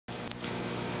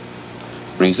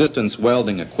Resistance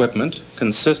welding equipment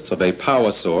consists of a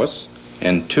power source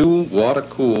and two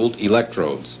water-cooled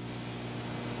electrodes.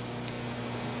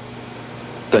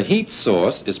 The heat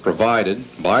source is provided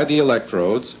by the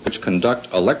electrodes, which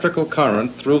conduct electrical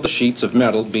current through the sheets of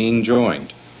metal being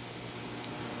joined.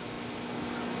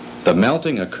 The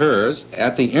melting occurs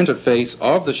at the interface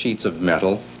of the sheets of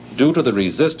metal due to the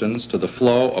resistance to the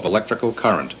flow of electrical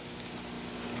current.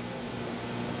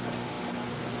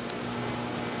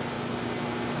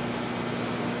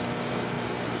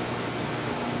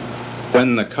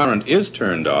 When the current is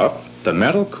turned off, the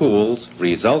metal cools,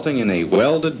 resulting in a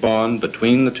welded bond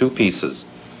between the two pieces.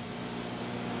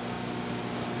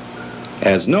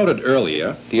 As noted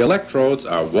earlier, the electrodes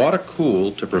are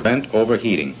water-cooled to prevent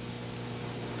overheating.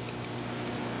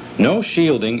 No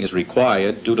shielding is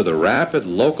required due to the rapid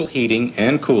local heating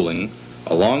and cooling,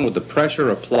 along with the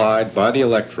pressure applied by the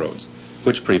electrodes,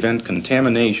 which prevent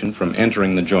contamination from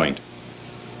entering the joint.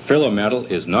 Filler metal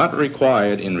is not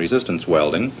required in resistance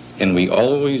welding, and we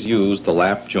always use the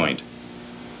lap joint.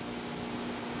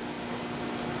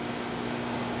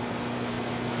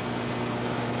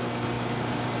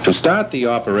 To start the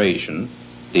operation,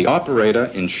 the operator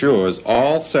ensures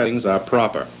all settings are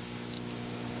proper.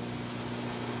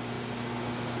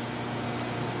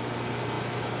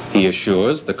 He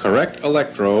assures the correct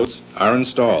electrodes are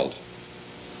installed.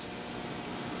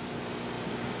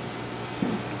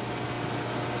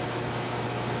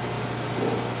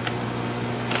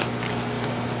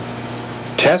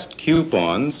 Test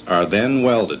coupons are then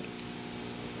welded.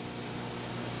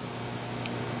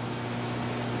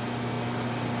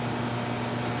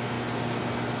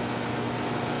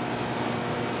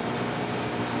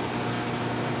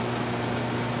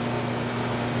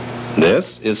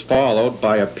 This is followed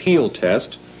by a peel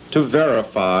test to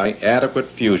verify adequate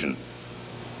fusion.